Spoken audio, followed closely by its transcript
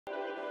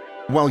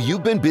While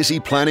you've been busy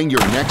planning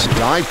your next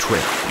dive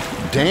trip,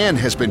 Dan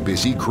has been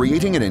busy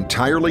creating an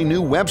entirely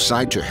new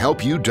website to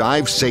help you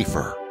dive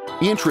safer.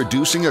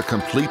 Introducing a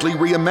completely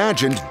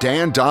reimagined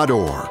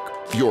Dan.org,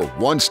 your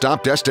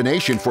one-stop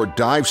destination for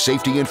dive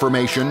safety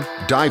information,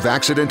 dive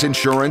accident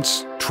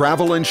insurance,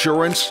 travel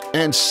insurance,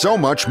 and so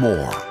much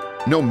more.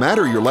 No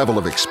matter your level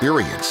of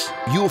experience,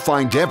 you'll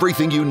find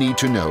everything you need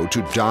to know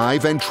to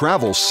dive and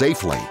travel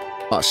safely.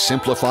 A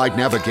simplified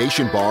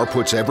navigation bar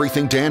puts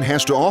everything Dan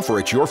has to offer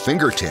at your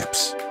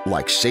fingertips,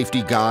 like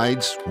safety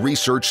guides,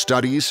 research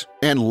studies,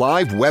 and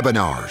live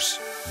webinars.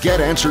 Get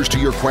answers to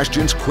your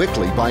questions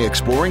quickly by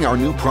exploring our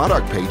new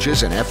product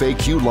pages and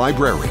FAQ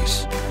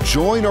libraries.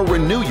 Join or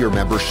renew your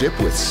membership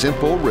with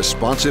simple,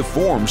 responsive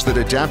forms that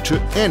adapt to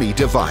any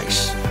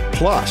device.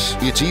 Plus,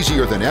 it's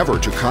easier than ever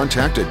to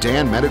contact a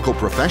Dan medical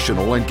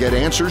professional and get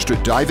answers to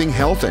diving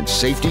health and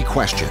safety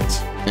questions.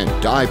 And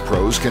dive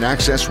pros can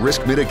access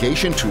risk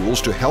mitigation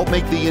tools to help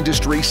make the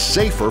industry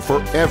safer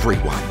for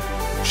everyone.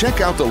 Check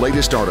out the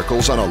latest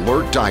articles on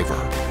Alert Diver,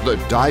 the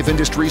dive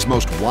industry's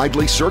most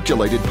widely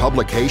circulated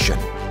publication.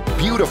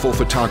 Beautiful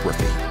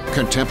photography,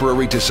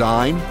 contemporary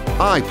design,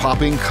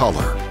 eye-popping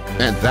color.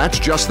 And that's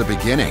just the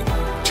beginning.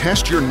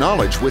 Test your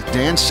knowledge with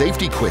Dan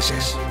safety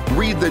quizzes.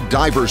 Read the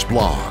Diver's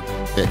blog.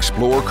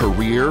 Explore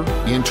career,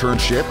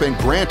 internship, and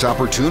grant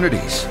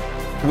opportunities.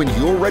 When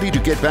you're ready to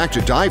get back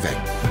to diving,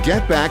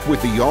 get back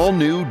with the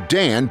all-new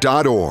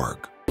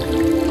Dan.org.